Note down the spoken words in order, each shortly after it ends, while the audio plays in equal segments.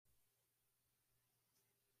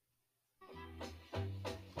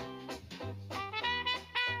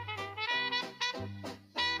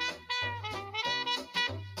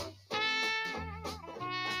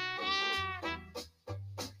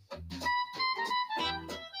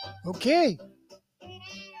Okay.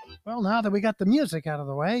 Well, now that we got the music out of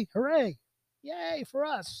the way, hooray! Yay for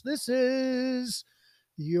us. This is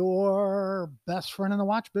your best friend in the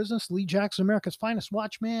watch business, Lee Jackson, America's finest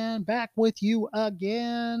watchman, back with you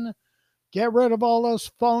again. Get rid of all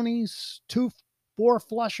those phonies, four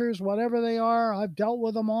flushers, whatever they are. I've dealt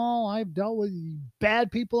with them all. I've dealt with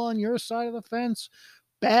bad people on your side of the fence,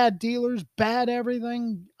 bad dealers, bad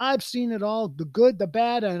everything. I've seen it all, the good, the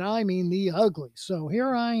bad, and I mean the ugly. So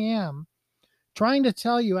here I am trying to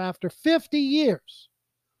tell you after 50 years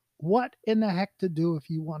what in the heck to do if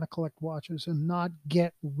you want to collect watches and not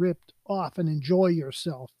get ripped off and enjoy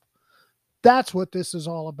yourself. That's what this is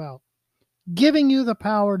all about. Giving you the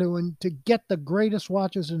power to get the greatest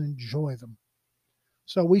watches and enjoy them.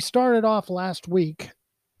 So we started off last week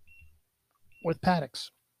with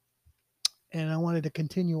Pateks, and I wanted to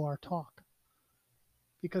continue our talk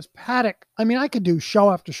because Patek, I mean, I could do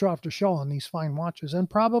show after show after show on these fine watches, and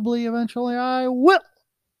probably eventually I will.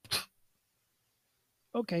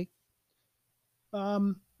 Okay.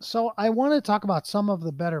 So I want to talk about some of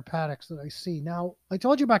the better Pateks that I see. Now, I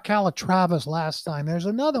told you about Calatrava's last time. There's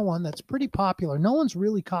another one that's pretty popular. No one's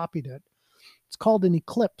really copied it. It's called an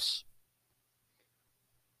Eclipse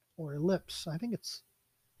or Ellipse. I think it's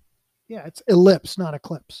Ellipse, not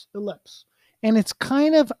Eclipse. Ellipse. And it's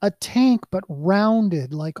kind of a tank, but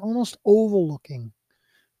rounded, like almost oval looking.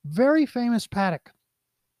 Very famous Patek.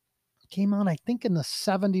 Came on, I think, in the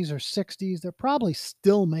 70s or 60s. They're probably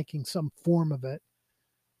still making some form of it.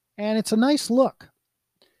 And it's a nice look.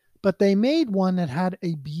 But they made one that had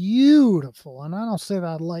a beautiful, and I don't say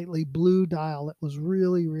that lightly, blue dial. It was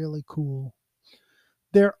really, really cool.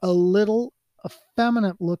 They're a little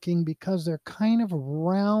effeminate looking because they're kind of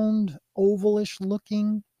round, ovalish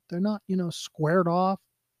looking. They're not, squared off.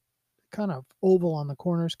 Kind of oval on the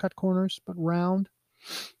corners, cut corners, but round.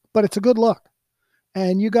 But it's a good look.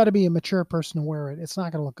 And you got to be a mature person to wear it. It's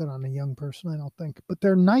not going to look good on a young person, I don't think. But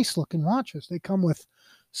they're nice looking watches. They come with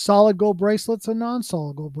solid gold bracelets and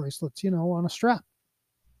non-solid gold bracelets, on a strap.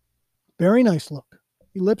 Very nice look.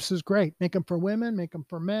 Ellipse is great. Make them for women, make them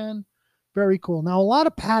for men. Very cool. Now, a lot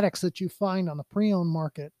of Pateks that you find on the pre-owned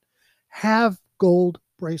market have gold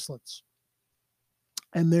bracelets.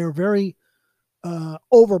 And they're very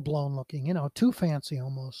overblown looking, too fancy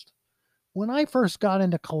almost. When I first got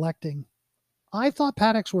into collecting, I thought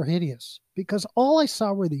Pateks were hideous because all I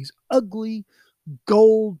saw were these ugly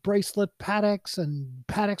gold bracelet Pateks and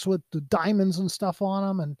Pateks with the diamonds and stuff on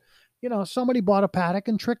them. And, somebody bought a Patek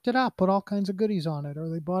and tricked it up, put all kinds of goodies on it, or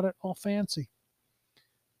they bought it all fancy.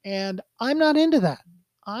 And I'm not into that.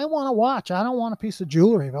 I want a watch. I don't want a piece of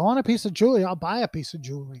jewelry. If I want a piece of jewelry, I'll buy a piece of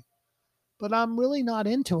jewelry. But I'm really not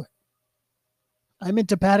into it. I'm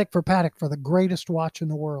into Patek for the greatest watch in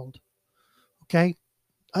the world. Okay?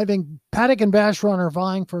 I think Patek and Vacheron are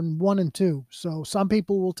vying for 1 and 2. So some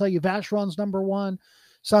people will tell you Vacheron's number 1.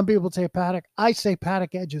 Some people say Patek. I say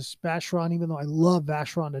Patek edges Vacheron, even though I love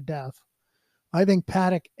Vacheron to death. I think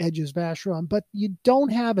Patek edges Vacheron, but you don't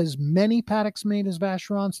have as many Pateks made as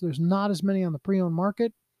Vacheron, so there's not as many on the pre-owned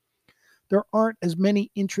market. There aren't as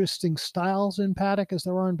many interesting styles in Patek as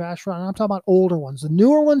there are in Vacheron. I'm talking about older ones. The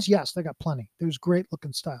newer ones, yes, they got plenty. There's great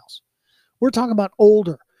looking styles. We're talking about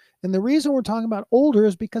older. And the reason we're talking about older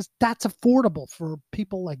is because that's affordable for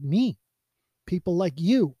people like me, people like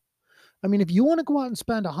you. I mean, if you want to go out and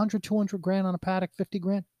spend 100, 200 grand on a Patek, 50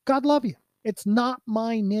 grand, God love you. It's not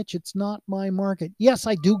my niche. It's not my market. Yes,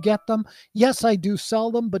 I do get them. Yes, I do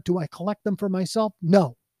sell them, but do I collect them for myself?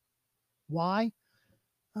 No. Why?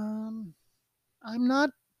 I'm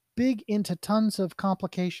not big into tons of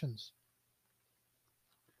complications.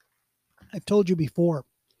 I've told you before,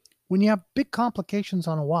 when you have big complications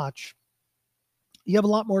on a watch, you have a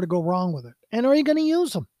lot more to go wrong with it. And are you going to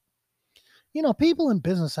use them? People in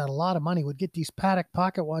business had a lot of money would get these Patek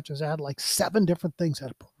pocket watches that had like 7 different things. It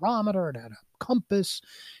had a barometer, it had a compass,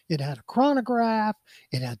 it had a chronograph,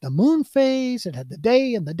 it had the moon phase, it had the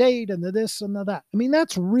day and the date and the this and the that. I mean,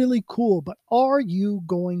 that's really cool, but are you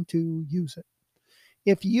going to use it?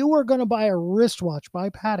 If you were going to buy a wristwatch by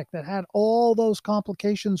Patek that had all those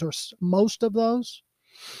complications or most of those,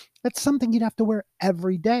 that's something you'd have to wear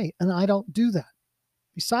every day, and I don't do that.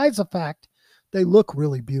 Besides the fact they look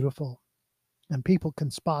really beautiful and people can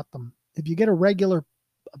spot them. If you get a regular,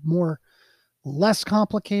 less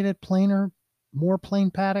complicated, plainer, more plain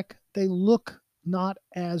Patek, they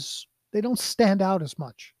don't stand out as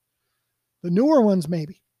much. The newer ones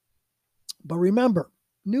maybe. But remember,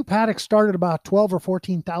 new Patek started about $12,000 or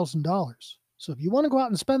 $14,000. So if you want to go out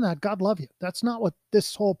and spend that, God love you. That's not what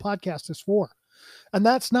this whole podcast is for. And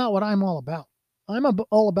that's not what I'm all about. I'm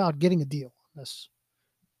all about getting a deal on this.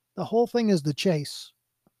 The whole thing is the chase.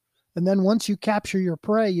 And then once you capture your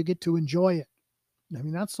prey, you get to enjoy it. I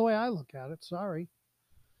mean, that's the way I look at it. Sorry.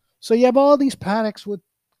 So you have all these Pateks with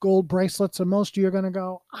gold bracelets, and most of you are going to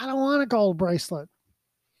go, I don't want a gold bracelet.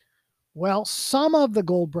 Well, some of the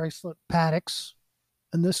gold bracelet Pateks,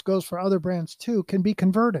 and this goes for other brands too, can be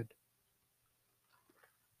converted.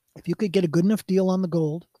 If you could get a good enough deal on the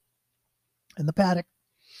gold and the Patek,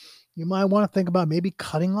 you might want to think about maybe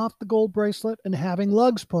cutting off the gold bracelet and having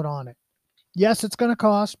lugs put on it. Yes, it's going to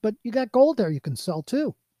cost, but you got gold there you can sell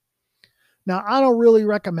too. Now, I don't really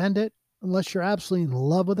recommend it unless you're absolutely in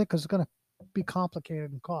love with it, because it's going to be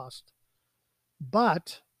complicated and cost.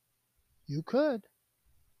 But you could.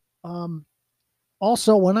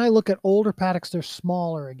 Also, when I look at older Pateks, they're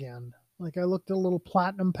smaller again. Like I looked at a little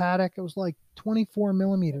platinum Patek. It was like 24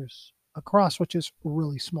 millimeters across, which is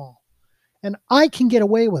really small. And I can get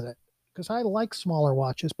away with it because I like smaller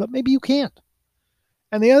watches, but maybe you can't.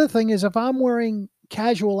 And the other thing is, if I'm wearing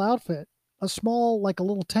casual outfit, a small, like a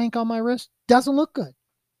little tank on my wrist doesn't look good.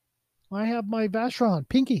 I have my Vacheron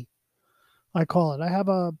Pinky, I call it. I have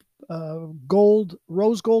a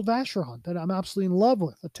rose gold Vacheron that I'm absolutely in love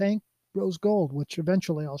with, a tank rose gold, which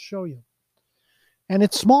eventually I'll show you. And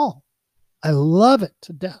it's small. I love it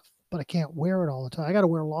to death, but I can't wear it all the time. I got to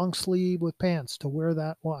wear long sleeve with pants to wear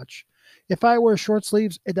that watch. If I wear short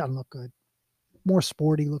sleeves, it doesn't look good. More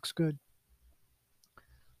sporty looks good.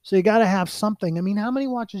 So you got to have something. I mean, how many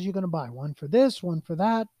watches are you going to buy? One for this, one for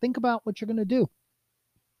that. Think about what you're going to do.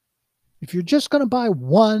 If you're just going to buy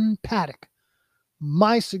one Patek,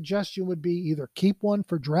 my suggestion would be either keep one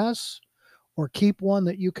for dress or keep one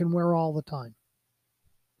that you can wear all the time.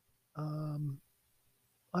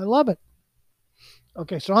 I love it.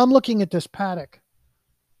 Okay, so I'm looking at this Patek.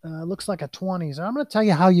 Looks like a 20s. I'm going to tell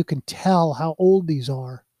you how you can tell how old these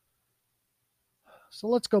are. So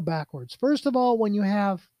let's go backwards. First of all, when you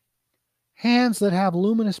have hands that have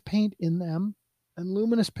luminous paint in them and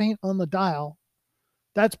luminous paint on the dial,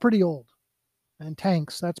 that's pretty old. And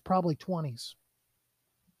tanks, that's probably 20s.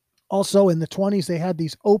 Also, in the 20s, they had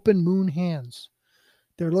these open moon hands.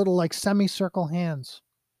 They're little like semicircle hands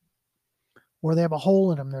where they have a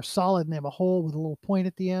hole in them. They're solid and they have a hole with a little point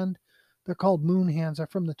at the end. They're called moon hands. They're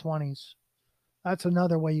from the 20s. That's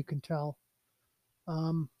another way you can tell.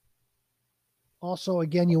 Also,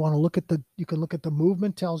 again, you want to look at the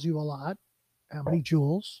movement, tells you a lot. How many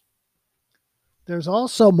jewels. There's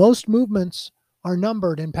also, most movements are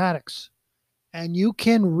numbered in Pateks. And you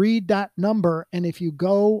can read that number. And if you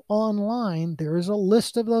go online, there is a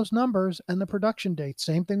list of those numbers and the production date.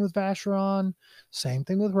 Same thing with Vacheron. Same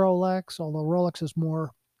thing with Rolex. Although Rolex is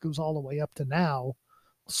more, goes all the way up to now.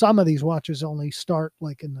 Some of these watches only start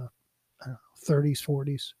like in the 30s,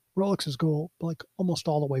 40s. Rolexes go like almost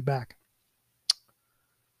all the way back.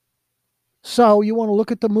 So you want to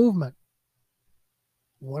look at the movement.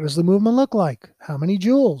 What does the movement look like? How many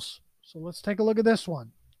jewels? So let's take a look at this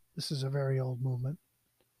one. This is a very old movement.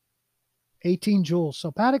 18 jewels.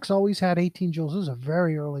 So Patek's always had 18 jewels. This is a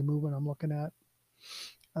very early movement I'm looking at.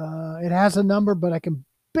 It has a number, but I can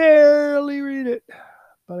barely read it.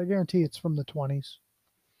 But I guarantee it's from the 20s.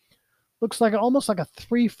 Looks like almost like a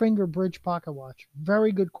 3-finger bridge pocket watch.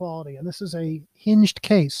 Very good quality. And this is a hinged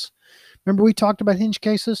case. Remember we talked about hinge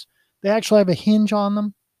cases? They actually have a hinge on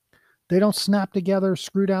them. They don't snap together,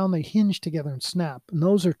 screw down. They hinge together and snap. And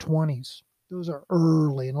those are 20s. Those are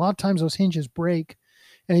early. And a lot of times those hinges break.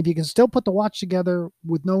 And if you can still put the watch together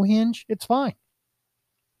with no hinge, it's fine.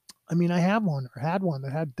 I mean, I have one or had one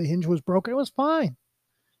that had the hinge was broken. It was fine.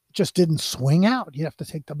 It just didn't swing out. You have to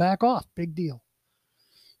take the back off. Big deal.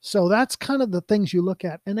 So that's kind of the things you look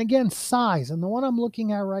at. And again, size. And the one I'm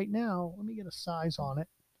looking at right now, let me get a size on it.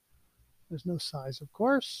 There's no size, of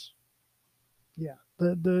course. Yeah,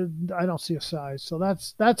 I don't see a size. So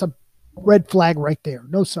that's a red flag right there.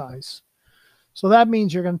 No size. So that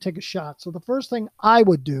means you're going to take a shot. So the first thing I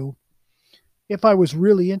would do, if I was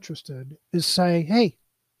really interested, is say, hey,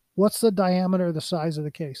 what's the diameter, the size of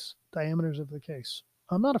the case? Diameters of the case.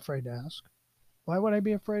 I'm not afraid to ask. Why would I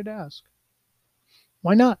be afraid to ask?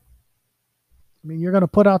 Why not? I mean, you're going to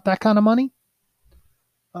put out that kind of money?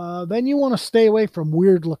 Then you want to stay away from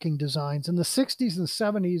weird looking designs. In the 60s and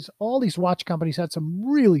 70s, all these watch companies had some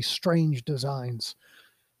really strange designs.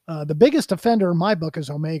 The biggest offender in my book is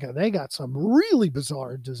Omega. They got some really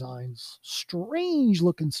bizarre designs, strange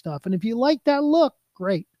looking stuff. And if you like that look,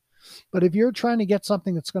 great. But if you're trying to get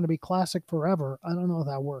something that's going to be classic forever, I don't know if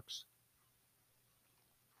that works.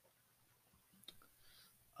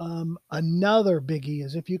 Another biggie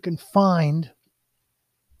is if you can find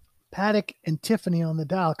Patek and Tiffany on the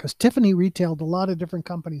dial, because Tiffany retailed a lot of different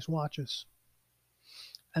companies' watches.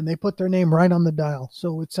 And they put their name right on the dial. So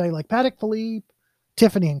it would say like Patek Philippe,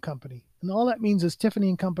 Tiffany and Company. And all that means is Tiffany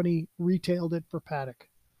and Company retailed it for Patek.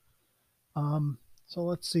 So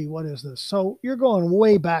let's see, what is this? So you're going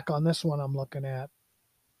way back on this one I'm looking at.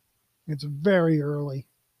 It's very early.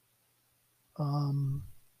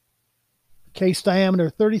 Case diameter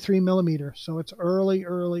 33 millimeter. So it's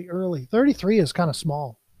early. 33 is kind of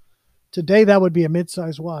small. Today that would be a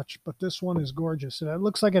mid-size watch, but this one is gorgeous. And it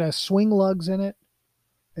looks like it has swing lugs in it.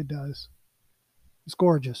 It does. It's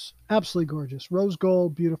gorgeous. Absolutely gorgeous. Rose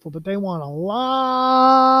gold, beautiful. But they want a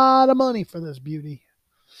lot of money for this beauty.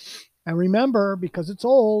 And remember, because it's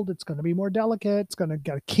old, it's going to be more delicate. It's going to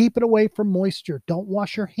got to keep it away from moisture. Don't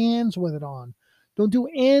wash your hands with it on. Don't do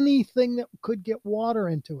anything that could get water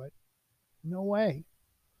into it. No way.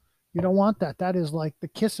 You don't want that. That is like the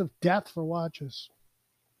kiss of death for watches.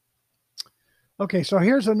 Okay, so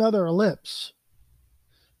here's another ellipse.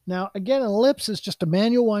 Now, again, an ellipse is just a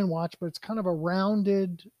manual wine watch, but it's kind of a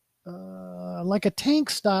rounded, like a tank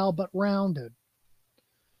style, but rounded.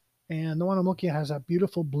 And the one I'm looking at has that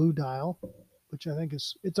beautiful blue dial, which I think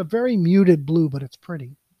it's a very muted blue, but it's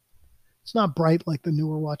pretty. It's not bright like the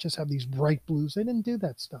newer watches have these bright blues. They didn't do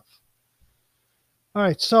that stuff. All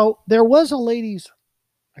right, so there is a ladies'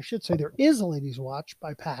 watch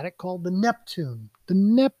by Patek called the Neptune. The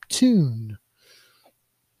Neptune.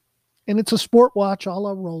 And it's a sport watch a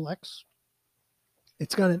la Rolex.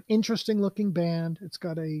 It's got an interesting looking band. It's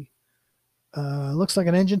got a, looks like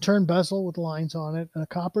an engine turn bezel with lines on it, and a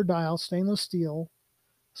copper dial, stainless steel,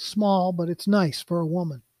 small, but it's nice for a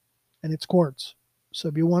woman, and it's quartz. So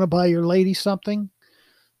if you want to buy your lady something,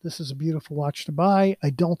 this is a beautiful watch to buy. I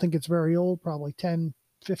don't think it's very old, probably 10,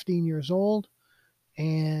 15 years old,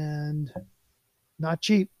 and not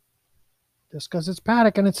cheap. Just because it's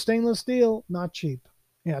Patek and it's stainless steel, not cheap.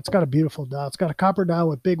 Yeah, it's got a beautiful dial. It's got a copper dial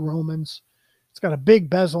with big Romans. It's got a big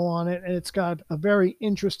bezel on it, and it's got a very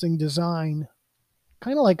interesting design,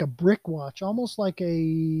 kind of like a brick watch, almost like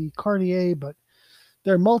a Cartier, but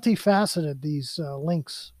they're multifaceted, these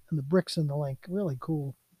links and the bricks in the link. Really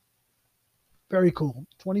cool. Very cool.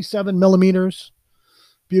 27 millimeters.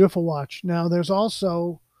 Beautiful watch. Now, there's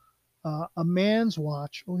also a man's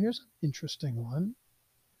watch. Oh, here's an interesting one.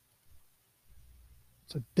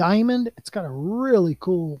 It's a diamond. It's got a really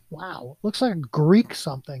cool, wow, it looks like a Greek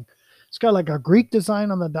something. It's got like a Greek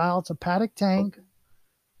design on the dial. It's a Patek tank.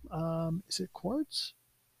 Is it quartz?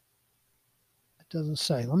 It doesn't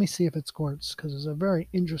say. Let me see if it's quartz, because it's a very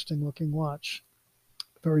interesting looking watch.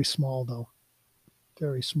 Very small, though.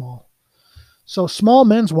 Very small. So small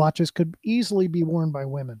men's watches could easily be worn by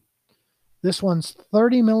women. This one's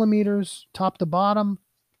 30 millimeters top to bottom,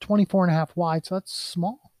 24 and a half wide. So that's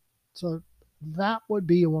small. So that would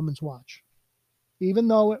be a woman's watch. Even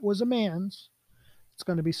though it was a man's, it's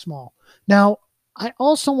going to be small. Now, I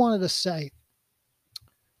also wanted to say,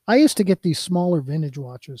 I used to get these smaller vintage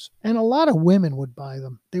watches, and a lot of women would buy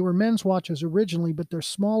them. They were men's watches originally, but they're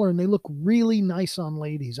smaller and they look really nice on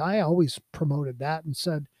ladies. I always promoted that and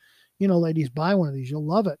said, you know, ladies, buy one of these. You'll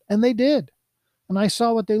love it. And they did. And I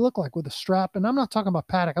saw what they look like with a strap. And I'm not talking about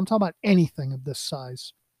Patek. I'm talking about anything of this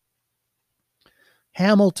size.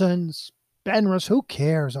 Hamiltons, Benrus, who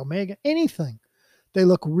cares? Omega, anything. They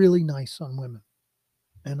look really nice on women.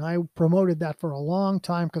 And I promoted that for a long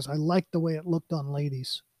time because I liked the way it looked on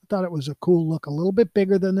ladies. I thought it was a cool look, a little bit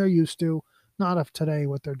bigger than they're used to. Not of today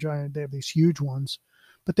with their giant, they have these huge ones,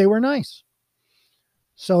 but they were nice.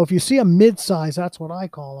 So if you see a mid-size, that's what I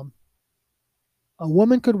call them. A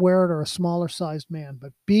woman could wear it, or a smaller sized man,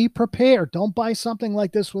 but be prepared. Don't buy something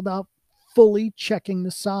like this without fully checking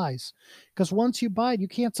the size. Because once you buy it, you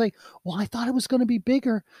can't say, well, I thought it was going to be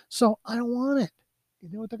bigger, so I don't want it.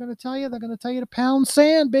 You know what they're going to tell you? They're going to tell you to pound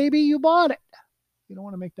sand, baby. You bought it. You don't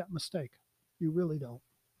want to make that mistake. You really don't.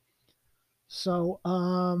 So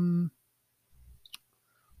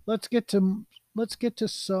let's get to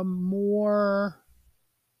some more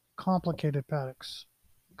complicated Pateks.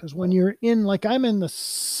 Because when you're in, like I'm in the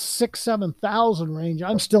 6,000-7,000 range,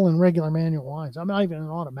 I'm still in regular manual wines. I'm not even in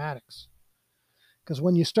automatics. Because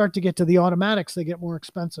when you start to get to the automatics, they get more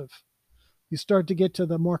expensive. You start to get to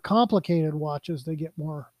the more complicated watches, they get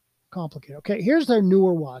more complicated. Okay, here's their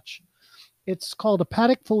newer watch. It's called a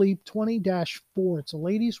Patek Philippe 20-4. It's a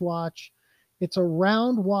ladies' watch. It's a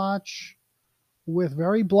round watch with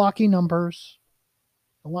very blocky numbers.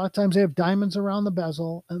 A lot of times they have diamonds around the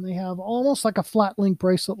bezel, and they have almost like a flat link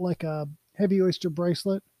bracelet, like a heavy oyster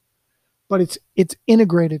bracelet, but it's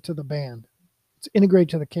integrated to the band. It's integrated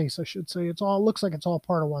to the case, I should say. It looks like it's all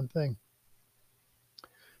part of one thing.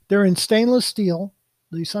 They're in stainless steel.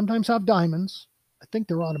 They sometimes have diamonds. I think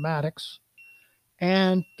they're automatics.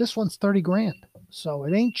 And this one's 30 grand. So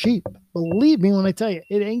it ain't cheap. Believe me when I tell you,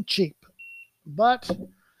 it ain't cheap. But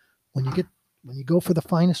when you go for the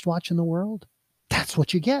finest watch in the world, that's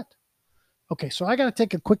what you get. Okay, so I got to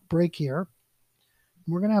take a quick break here.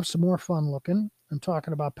 We're going to have some more fun looking and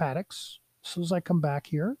talking about Pateks as soon as I come back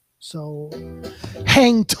here. So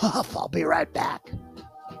hang tough. I'll be right back.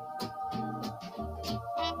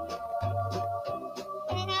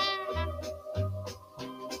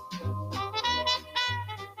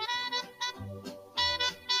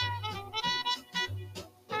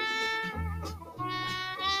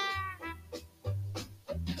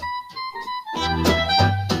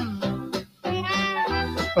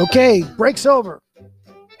 Okay, break's over.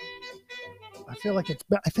 I feel like it's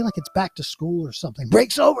back to school or something.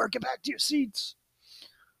 Break's over. Get back to your seats.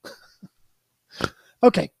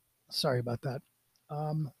 Okay, sorry about that.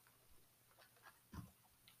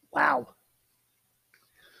 Wow.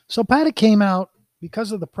 So Patek came out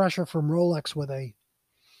because of the pressure from Rolex with a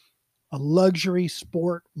luxury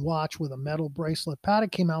sport watch with a metal bracelet.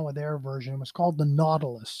 Patek came out with their version. It was called the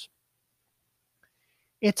Nautilus.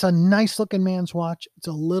 It's a nice looking man's watch. It's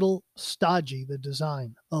a little stodgy, the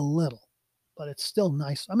design, a little, but it's still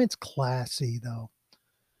nice. I mean, it's classy though.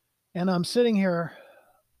 And I'm sitting here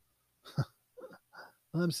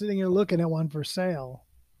looking at one for sale.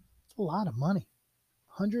 It's a lot of money.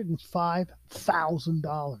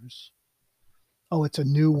 $105,000. Oh, it's a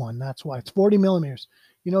new one. That's why. It's 40 millimeters.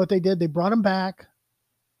 You know what they did? They brought them back.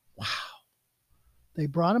 Wow. They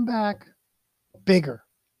brought them back bigger,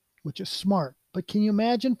 which is smart. But can you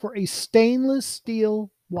imagine for a stainless steel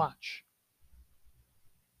watch?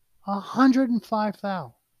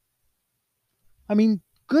 105,000. I mean,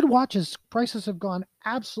 good watches, prices have gone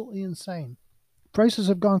absolutely insane. Prices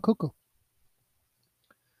have gone cuckoo.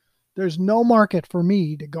 There's no market for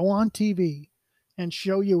me to go on TV and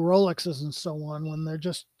show you Rolexes and so on when they're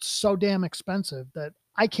just so damn expensive that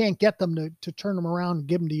I can't get them to turn them around and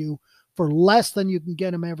give them to you for less than you can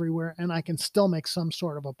get them everywhere, and I can still make some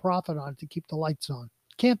sort of a profit on it to keep the lights on.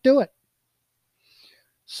 Can't do it.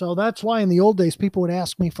 So that's why in the old days, people would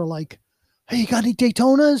ask me for like, hey, you got any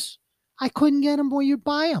Daytonas? I couldn't get them where you'd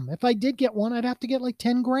buy them. If I did get one, I'd have to get like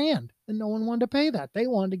 10 grand, and no one wanted to pay that. They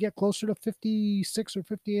wanted to get closer to 56 or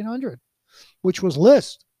 5,800, which was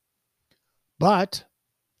list, but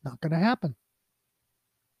not going to happen.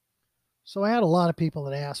 So I had a lot of people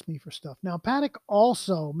that asked me for stuff. Now, Patek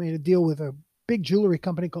also made a deal with a big jewelry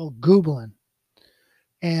company called Gubelin,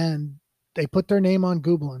 and they put their name on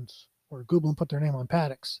Gubelins, or Gubelin put their name on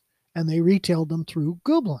Pateks, and they retailed them through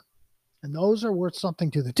Gubelin. And those are worth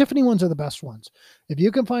something too. The Tiffany ones are the best ones. If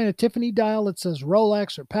you can find a Tiffany dial that says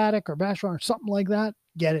Rolex or Patek or Vacheron or something like that,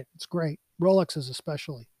 get it. It's great. Rolexes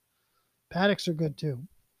especially. Pateks are good too.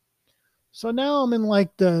 So now I'm in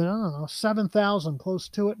like the, I don't know, 7,000, close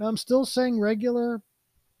to it. And I'm still saying regular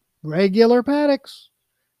Pateks,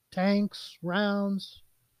 tanks, rounds.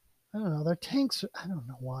 I don't know. Their tanks, I don't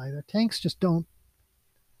know why. Their tanks just don't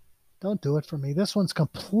do it for me. This one's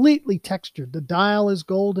completely textured. The dial is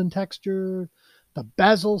golden textured. The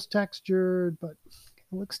bezel's textured, but it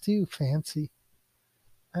looks too fancy.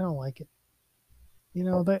 I don't like it. You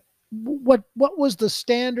know, that what was the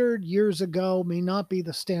standard years ago may not be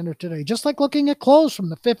the standard today. Just like looking at clothes from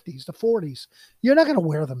the 50s, the 40s. You're not going to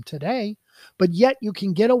wear them today, but yet you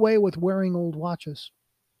can get away with wearing old watches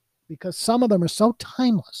because some of them are so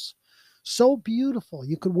timeless, so beautiful.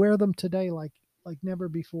 You could wear them today like never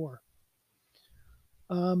before.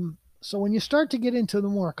 So when you start to get into the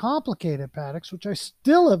more complicated Pateks, which I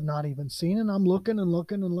still have not even seen, and I'm looking and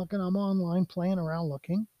looking and looking, I'm online playing around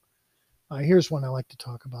looking. Here's one I like to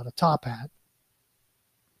talk about, a top hat.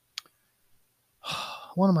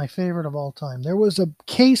 One of my favorite of all time. There was a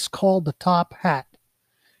case called the Top Hat,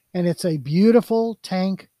 and it's a beautiful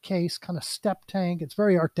tank case, kind of step tank. It's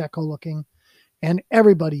very Art Deco looking, and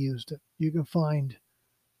everybody used it. You can find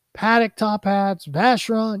Patek top hats,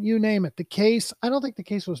 Vacheron, you name it. The case, I don't think the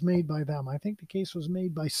case was made by them. I think the case was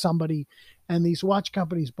made by somebody, and these watch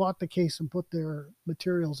companies bought the case and put their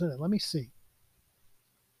materials in it. Let me see.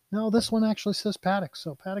 No, this one actually says Patek,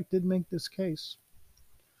 so Patek did make this case.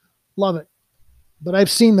 Love it. But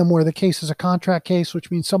I've seen them where the case is a contract case,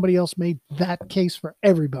 which means somebody else made that case for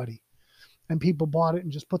everybody. And people bought it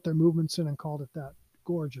and just put their movements in and called it that.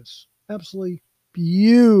 Gorgeous. Absolutely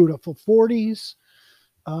beautiful. 40s.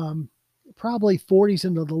 Probably 40s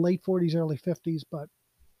into the late 40s, early 50s, but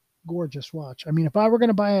gorgeous watch. I mean, if I were going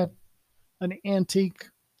to buy an antique,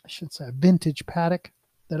 I should say a vintage Patek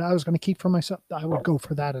that I was going to keep for myself, I would go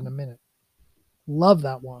for that in a minute. Love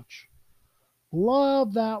that watch.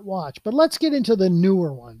 Love that watch. But let's get into the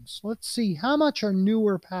newer ones. Let's see, how much are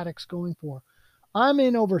newer Pateks going for? I'm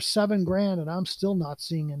in over $7 grand and I'm still not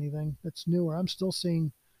seeing anything that's newer. I'm still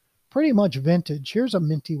seeing pretty much vintage. Here's a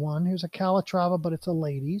minty one. Here's a Calatrava, but it's a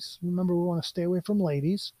ladies. Remember, we want to stay away from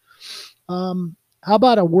ladies. How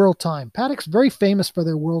about a World Time? Patek's very famous for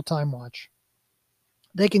their World Time watch.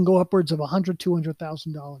 They can go upwards of $100,000,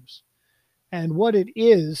 $200,000. And what it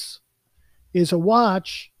is a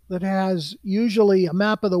watch that has usually a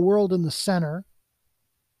map of the world in the center,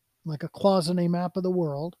 like a cloisonné map of the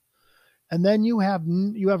world. And then you have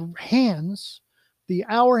hands. The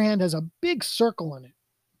hour hand has a big circle in it.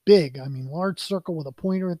 Big, I mean, large circle with a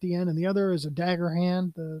pointer at the end. And the other is a dagger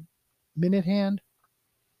hand, the minute hand.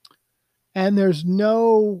 And there's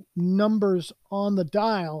no numbers on the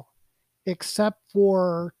dial except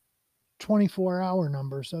for 24-hour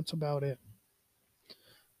numbers. That's about it.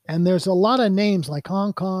 And there's a lot of names like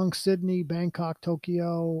Hong Kong, Sydney, Bangkok,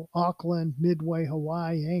 Tokyo, Auckland, Midway,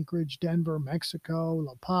 Hawaii, Anchorage, Denver, Mexico,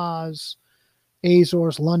 La Paz,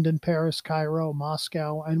 Azores, London, Paris, Cairo,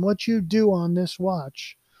 Moscow. And what you do on this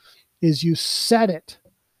watch is you set it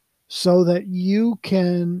so that you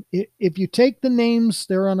can, if you take the names,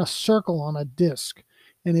 they're on a circle on a disc.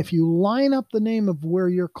 And if you line up the name of where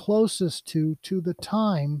you're closest to the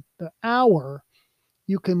time, the hour,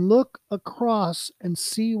 you can look across and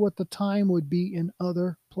see what the time would be in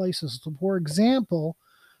other places. So for example,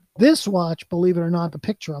 this watch, believe it or not, the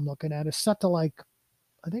picture I'm looking at is set to like,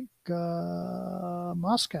 I think,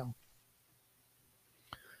 Moscow.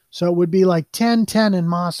 So it would be like 10:10 in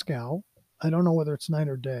Moscow. I don't know whether it's night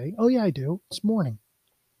or day. Oh, yeah, I do. It's morning.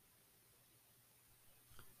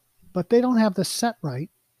 But they don't have the set right.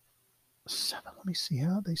 Let me see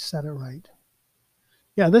how they set it right.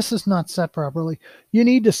 Yeah, this is not set properly. You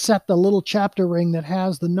need to set the little chapter ring that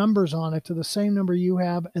has the numbers on it to the same number you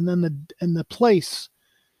have, and then the place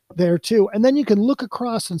there too. And then you can look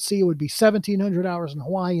across and see it would be 1,700 hours in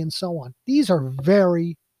Hawaii and so on. These are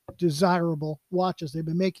very desirable watches. They've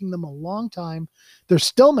been making them a long time. They're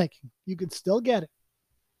still making. You can still get it.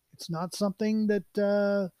 It's not something that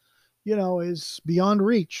is beyond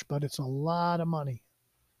reach, but it's a lot of money.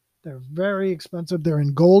 They're very expensive. They're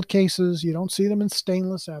in gold cases. You don't see them in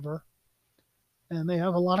stainless ever. And they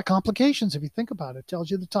have a lot of complications if you think about it. It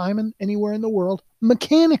tells you the time anywhere in the world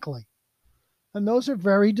mechanically. And those are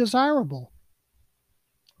very desirable.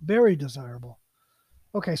 Very desirable.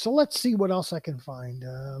 Okay, so let's see what else I can find.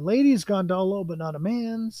 Ladies Gondolo, but not a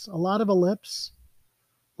man's. A lot of Ellipse.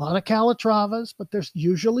 A lot of Calatravas, but there's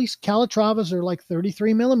usually Calatravas are like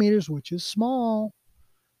 33 millimeters, which is small.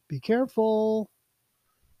 Be careful.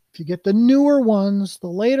 If you get the newer ones, the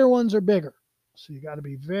later ones are bigger. So you got to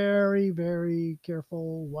be very, very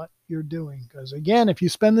careful what you're doing. Because again, if you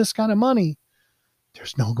spend this kind of money,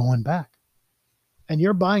 there's no going back. And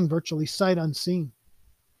you're buying virtually sight unseen.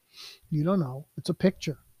 You don't know. It's a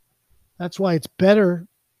picture. That's why it's better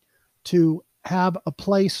to have a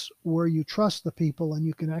place where you trust the people and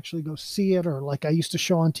you can actually go see it. Or like I used to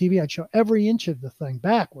show on TV, I'd show every inch of the thing,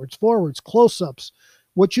 backwards, forwards, close-ups.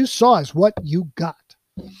 What you saw is what you got.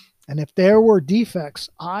 And if there were defects,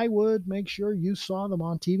 I would make sure you saw them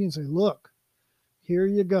on TV and say, look, here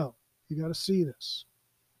you go. You got to see this.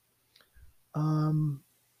 I'm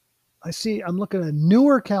looking at a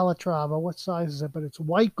newer Calatrava. What size is it? But it's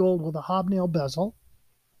white gold with a hobnail bezel,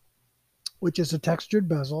 which is a textured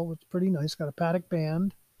bezel. It's pretty nice. Got a Patek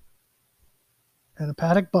band and a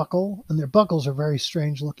Patek buckle. And their buckles are very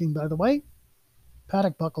strange looking, by the way.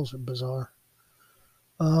 Patek buckles are bizarre.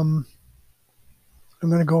 I'm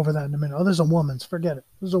going to go over that in a minute. Oh, there's a woman's. Forget it.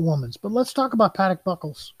 There's a woman's. But let's talk about Patek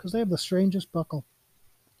buckles because they have the strangest buckle.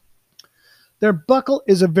 Their buckle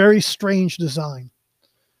is a very strange design.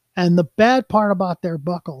 And the bad part about their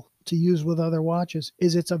buckle to use with other watches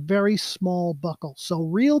is it's a very small buckle. So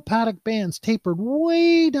real Patek bands tapered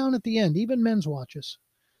way down at the end, even men's watches.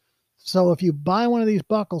 So if you buy one of these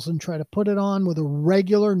buckles and try to put it on with a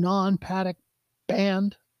regular non-Patek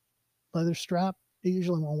band leather strap, it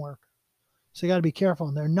usually won't work. So you got to be careful.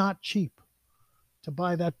 And they're not cheap. To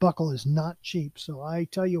buy that buckle is not cheap. So I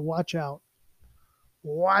tell you, watch out.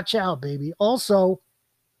 Watch out, baby. Also,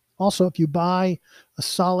 if you buy a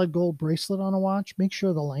solid gold bracelet on a watch, make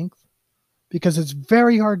sure the length, because it's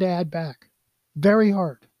very hard to add back. Very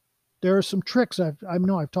hard. There are some tricks. I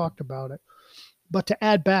know I've talked about it. But to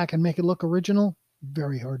add back and make it look original,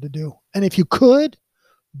 very hard to do. And if you could,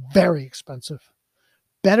 very expensive.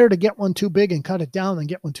 Better to get one too big and cut it down than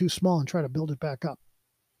get one too small and try to build it back up.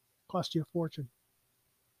 Cost you a fortune.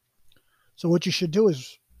 So what you should do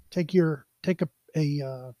is take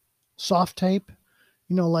a soft tape,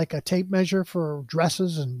 like a tape measure for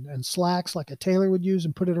dresses and slacks, like a tailor would use,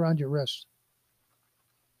 and put it around your wrist.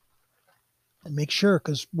 And make sure,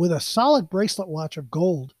 because with a solid bracelet watch of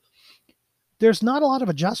gold, there's not a lot of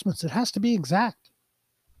adjustments. It has to be exact.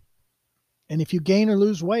 And if you gain or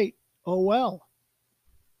lose weight, oh well,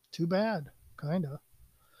 too bad, kind of.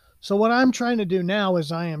 So what I'm trying to do now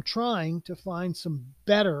is I am trying to find some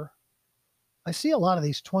better. I see a lot of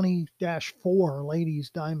these 20-4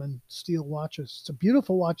 ladies diamond steel watches. It's a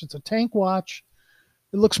beautiful watch. It's a tank watch.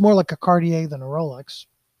 It looks more like a Cartier than a Rolex.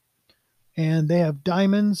 And they have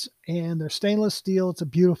diamonds and they're stainless steel. It's a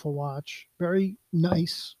beautiful watch. Very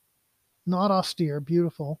nice. Not austere.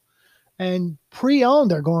 Beautiful. And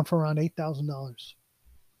pre-owned, they're going for around $8,000.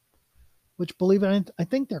 Which, believe it, I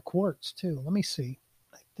think they're quartz too. Let me see.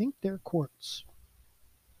 I think they're quartz.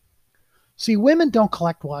 See, women don't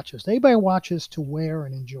collect watches. They buy watches to wear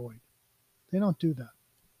and enjoy. They don't do that.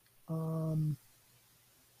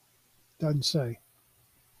 Doesn't say.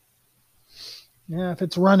 Yeah, if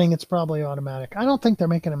it's running, it's probably automatic. I don't think they're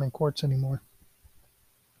making them in quartz anymore.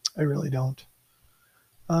 I really don't.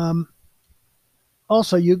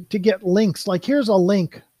 Also, to get links, like here's a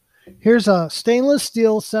link. Here's a stainless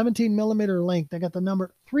steel 17 millimeter link. They got the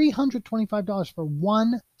number $325 for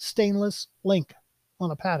one stainless link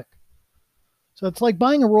on a Patek. So it's like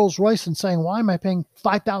buying a Rolls Royce and saying, why am I paying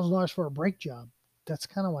 $5,000 for a brake job? That's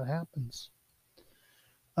kind of what happens.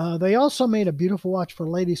 They also made a beautiful watch for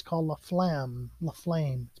ladies called La Flamme. La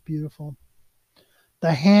Flame. It's beautiful.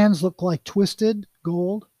 The hands look like twisted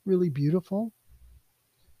gold. Really beautiful.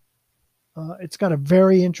 It's got a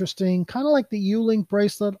very interesting, kind of like the U-Link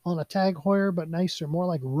bracelet on a Tag Heuer, but nicer, more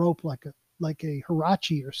like rope, like a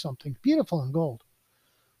Hirachi or something. Beautiful in gold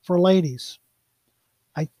for ladies.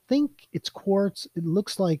 I think it's quartz. It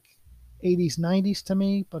looks like 80s, 90s to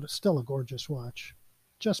me, but it's still a gorgeous watch.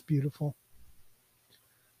 Just beautiful.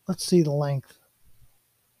 Let's see the length.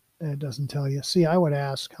 It doesn't tell you. See, I would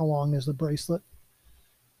ask, how long is the bracelet?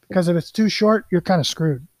 Because if it's too short, you're kind of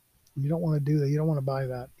screwed. You don't want to do that. You don't want to buy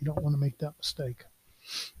that. You don't want to make that mistake.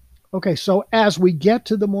 Okay, so as we get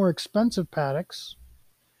to the more expensive Pateks,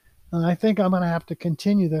 and I think I'm going to have to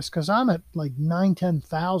continue this because I'm at like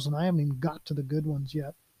 9,000-10,000. I haven't even got to the good ones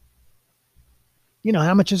yet. You know,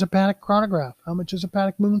 how much is a Patek chronograph? How much is a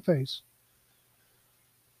Patek Moonphase?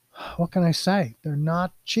 What can I say? They're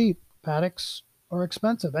not cheap. Pateks are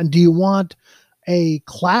expensive. And do you want a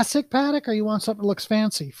classic Patek or you want something that looks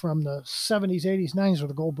fancy from the 70s, 80s, 90s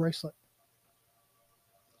with a gold bracelet?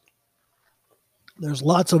 There's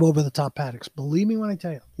lots of over-the-top Pateks. Believe me when I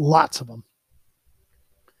tell you, lots of them.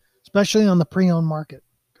 Especially on the pre-owned market,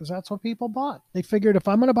 because that's what people bought. They figured if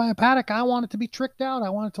I'm going to buy a Patek, I want it to be tricked out. I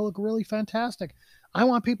want it to look really fantastic. I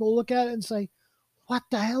want people to look at it and say, what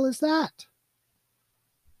the hell is that?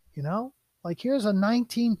 You know, like here's a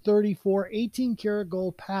 1934 18 karat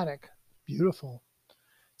gold Patek. Beautiful.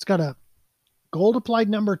 It's got a gold applied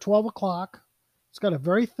number 12 o'clock. It's got a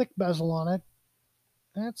very thick bezel on it.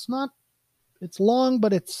 And it's long,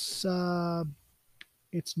 but it's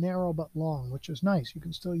narrow but long, which is nice. You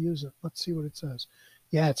can still use it. Let's see what it says.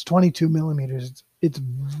 Yeah, it's 22 millimeters. It's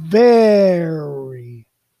very,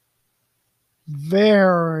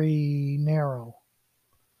 very narrow.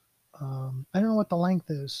 I don't know what the length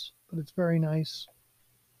is, but it's very nice.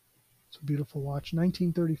 It's a beautiful watch.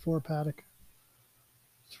 1934 Patek.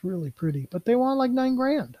 It's really pretty, but they want like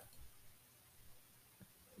 $9,000.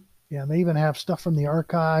 Yeah, and they even have stuff from the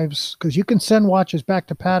archives because you can send watches back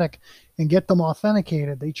to Patek and get them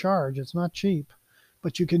authenticated. They charge. It's not cheap,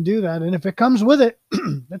 but you can do that. And if it comes with it,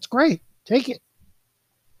 that's great. Take it.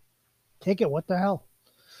 Take it. What the hell?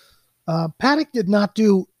 Patek did not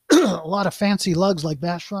do a lot of fancy lugs like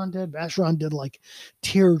Vacheron did. Vacheron did like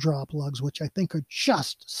teardrop lugs, which I think are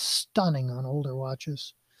just stunning on older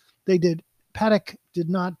watches. Patek did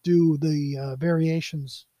not do the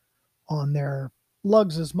variations on their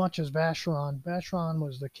lugs as much as Vacheron. Vacheron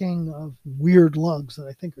was the king of weird lugs that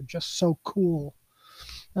I think are just so cool.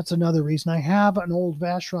 That's another reason. I have an old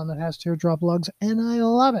Vacheron that has teardrop lugs, and I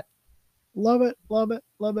love it. Love it, love it,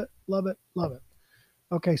 love it, love it, love it.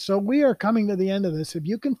 Okay, so we are coming to the end of this. If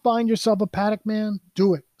you can find yourself a Patek, man,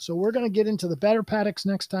 do it. So we're going to get into the better Pateks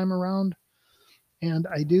next time around. And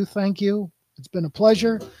I do thank you. It's been a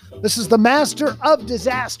pleasure. This is the Master of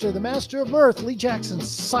Disaster, the Master of Mirth, Lee Jackson,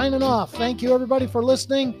 signing off. Thank you, everybody, for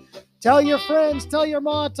listening. Tell your friends, tell your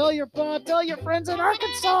ma, tell your pa, tell your friends in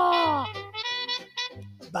Arkansas.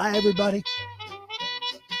 Bye, everybody.